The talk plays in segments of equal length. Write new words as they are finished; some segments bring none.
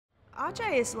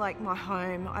RJ is like my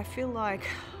home. I feel like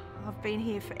I've been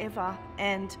here forever,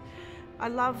 and I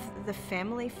love the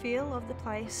family feel of the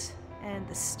place, and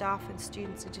the staff and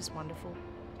students are just wonderful.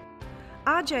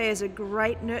 RJ is a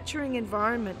great nurturing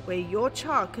environment where your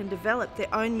child can develop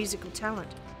their own musical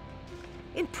talent.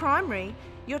 In primary,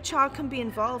 your child can be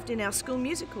involved in our school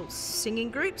musicals, singing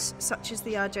groups such as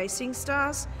the RJ Sing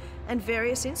Stars, and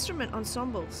various instrument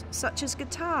ensembles such as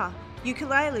guitar,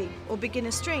 ukulele or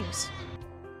beginner strings.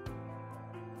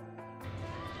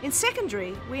 In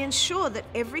secondary, we ensure that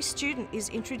every student is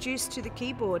introduced to the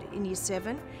keyboard in Year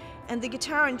 7 and the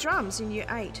guitar and drums in Year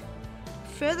 8.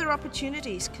 Further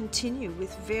opportunities continue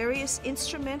with various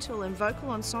instrumental and vocal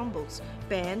ensembles,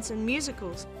 bands and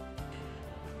musicals.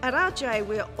 At RJ,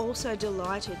 we are also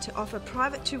delighted to offer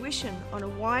private tuition on a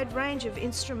wide range of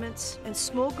instruments and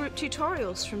small group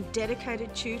tutorials from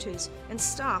dedicated tutors and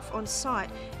staff on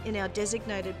site in our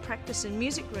designated practice and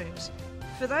music rooms.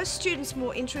 For those students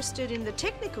more interested in the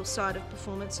technical side of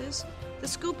performances, the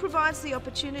school provides the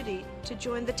opportunity to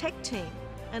join the tech team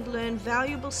and learn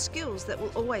valuable skills that will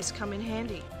always come in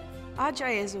handy.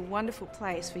 RJ is a wonderful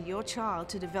place for your child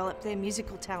to develop their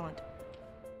musical talent.